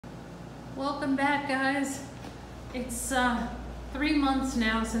Welcome back, guys. It's 3 months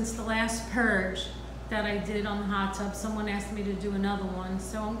now since the last purge that I did on the hot tub. Someone asked me to do another one,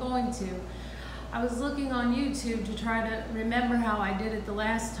 so I'm going to. I was looking on YouTube to try to remember how I did it the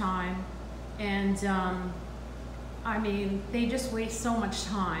last time, and I mean, they just waste so much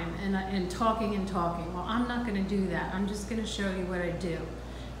time and talking and talking. Well, I'm not going to do that. I'm just going to show you what I do,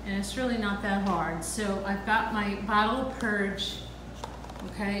 and it's really not that hard. So I've got my bottle of Purge.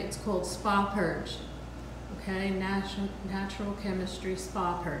 Okay, it's called Spa Purge. Okay, natural chemistry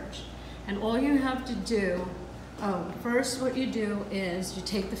Spa Purge. And all you have to do, first what you do is you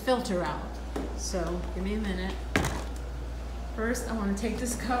take the filter out. So give me a minute. First, I want to take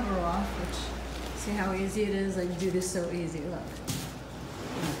this cover off, which, see how easy it is? I can do this so easy, look.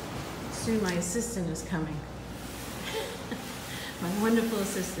 Soon my assistant is coming. My wonderful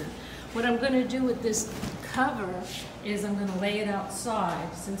assistant. What I'm going to do with this cover is I'm going to lay it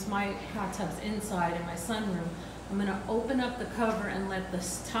outside. Since my hot tub's inside in my sunroom, I'm going to open up the cover and let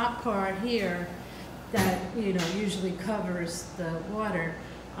this top part here that, you know, usually covers the water,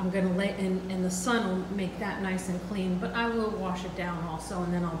 I'm going to lay in the sun will make that nice and clean, but I will wash it down also,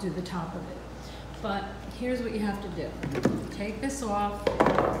 and then I'll do the top of it. But here's what you have to do. Take this off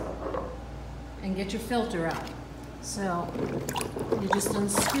and get your filter out. So you just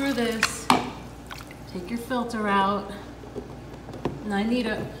unscrew this, take your filter out, and I need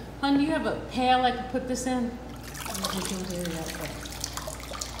a, hon, you have a pail I can put this in?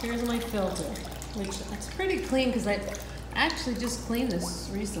 Here's my filter, which it's pretty clean because I actually just cleaned this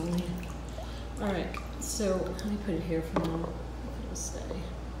recently. All right, so let me put it here for now. It'll stay.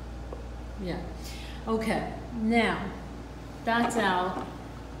 Yeah. Okay, now that's out.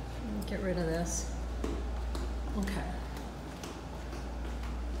 Get rid of this. Okay.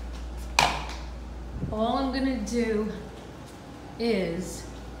 All I'm gonna do is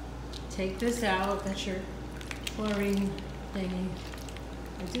take this out. That's your chlorine thingy.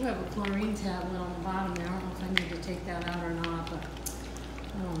 I do have a chlorine tablet on the bottom there. I don't know if I need to take that out or not, but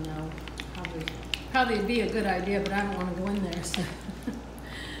I don't know. Probably it'd be a good idea, but I don't want to go in there. So.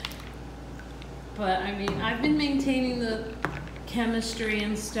 But I mean, I've been maintaining the chemistry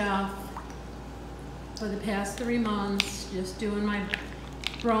and stuff for the past 3 months, just doing my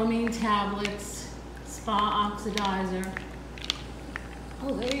bromine tablets, spa oxidizer.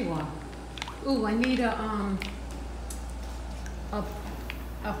 Oh, there you are. Ooh, I need a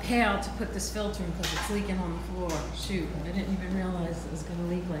pail to put this filter in because it's leaking on the floor. Shoot, I didn't even realize it was going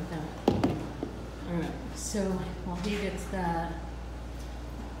to leak like that. All right, so while he gets that,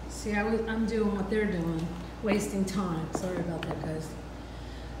 see, I'm doing what they're doing, wasting time. Sorry about that, guys.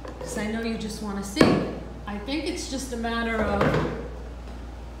 Because I know you just want to see it. I think it's just a matter of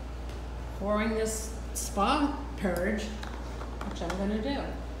pouring this Spa Purge, which I'm going to do.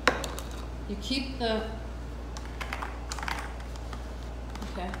 You keep the,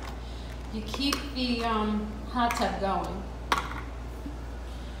 okay, you keep the hot tub going.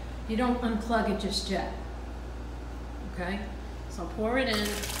 You don't unplug it just yet, okay? So pour it in,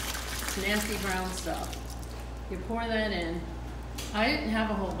 it's nasty brown stuff. You pour that in. I didn't have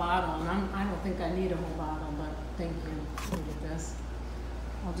a whole bottle, and I don't think I need a whole bottle, but thank you. Look at this.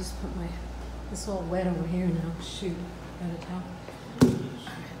 I'll just put my, it's all wet over here now. Shoot, gotta tell.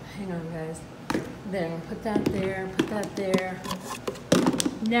 Hang on, guys. There, put that there, put that there.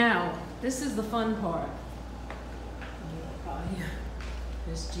 Now, this is the fun part.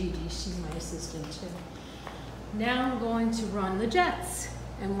 There's Gigi, she's my assistant too. Now I'm going to run the jets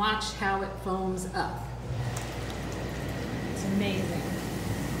and watch how it foams up. It's amazing.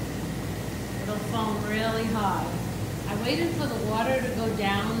 It'll foam really high. I waited for the water to go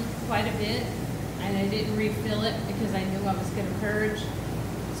down quite a bit, and I didn't refill it because I knew I was going to purge.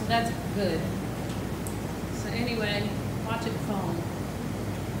 So that's good. So anyway, watch it foam.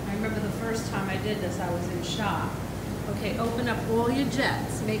 I remember the first time I did this, I was in shock. Okay, open up all your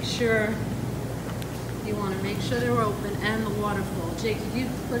jets. Make sure, you want to make sure they're open and the water flow. Jake, did you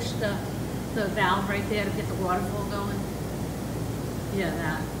push the valve right there to get the water flow going? Yeah,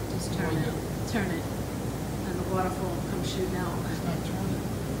 that. Just turn it. Turn it. And the water flow will come shooting out. It's not turning.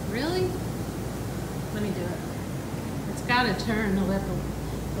 Really? Let me do it. It's got to turn to let the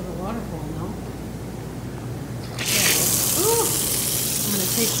water flow, no? Ooh! I'm going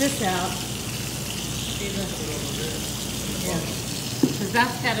to take this out. See the, yeah, because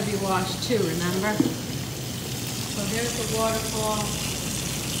that's got to be washed too, remember? So there's the waterfall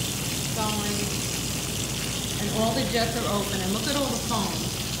going, and all the jets are open, and look at all the foam.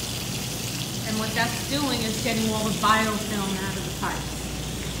 And what that's doing is getting all the biofilm out of the pipes.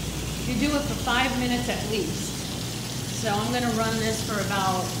 You do it for 5 minutes at least. So I'm going to run this for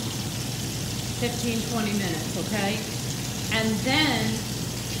about 15, 20 minutes, okay? And then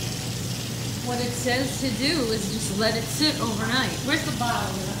what it says to do is just let it sit overnight. Where's the bottle?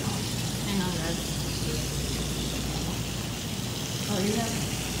 Hang on, guys. Oh, you have it?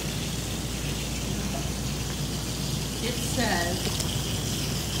 It says,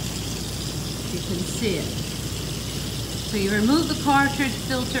 you can see it. So you remove the cartridge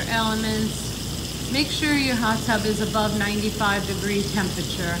filter elements. Make sure your hot tub is above 95-degree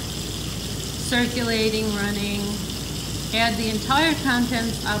temperature. Circulating, running. Add the entire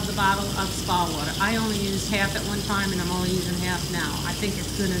contents of the bottle of spa water. I only used half at one time and I'm only using half now. I think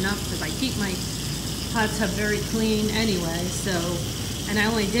it's good enough because I keep my hot tub very clean anyway, and I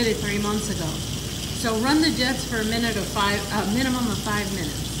only did it 3 months ago. So run the jets for a minimum of 5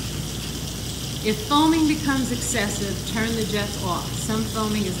 minutes. If foaming becomes excessive, turn the jets off. Some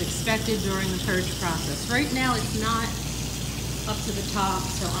foaming is expected during the purge process. Right now it's not up to the top,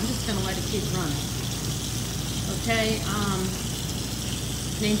 so I'm just gonna let it keep running. Okay,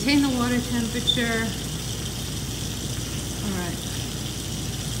 maintain the water temperature. All right.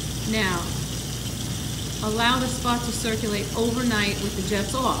 Now, allow the spot to circulate overnight with the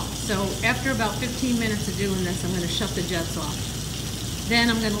jets off. So after about 15 minutes of doing this, I'm going to shut the jets off. Then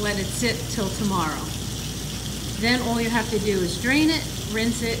I'm going to let it sit till tomorrow. Then all you have to do is drain it,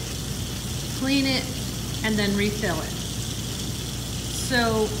 rinse it, clean it, and then refill it.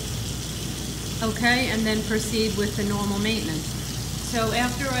 So, okay, and then proceed with the normal maintenance. So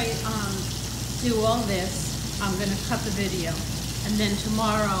after I do all this, I'm going to cut the video. And then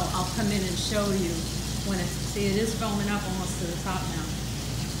tomorrow I'll come in and show you when it's, see, it is foaming up almost to the top now.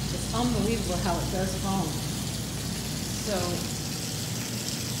 It's unbelievable how it does foam. So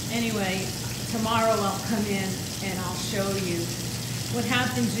anyway, tomorrow I'll come in and I'll show you what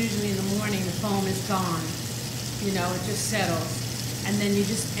happens. Usually in the morning the foam is gone. You know, it just settles. And then you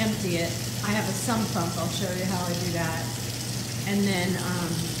just empty it. I have a sump pump, I'll show you how I do that. And then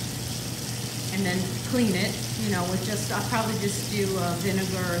clean it, you know, with just, I'll probably just do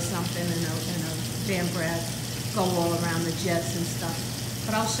vinegar or something and a damp rag, go all around the jets and stuff.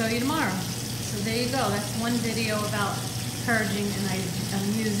 But I'll show you tomorrow. So there you go, that's one video about purging, and I'm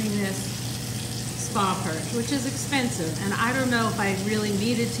using this spa purge, which is expensive. And I don't know if I really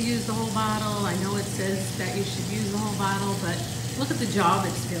needed to use the whole bottle. I know it says that you should use the whole bottle, but look at the job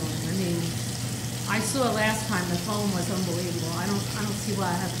it's doing. I mean, I saw last time the foam was unbelievable. I don't see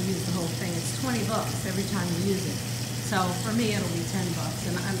why I have to use the whole thing. It's $20 every time you use it. So for me, it'll be $10,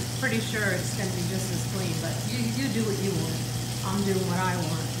 and I'm pretty sure it's going to be just as clean. But you do what you want. I'm doing what I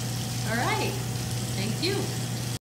want. All right. Thank you.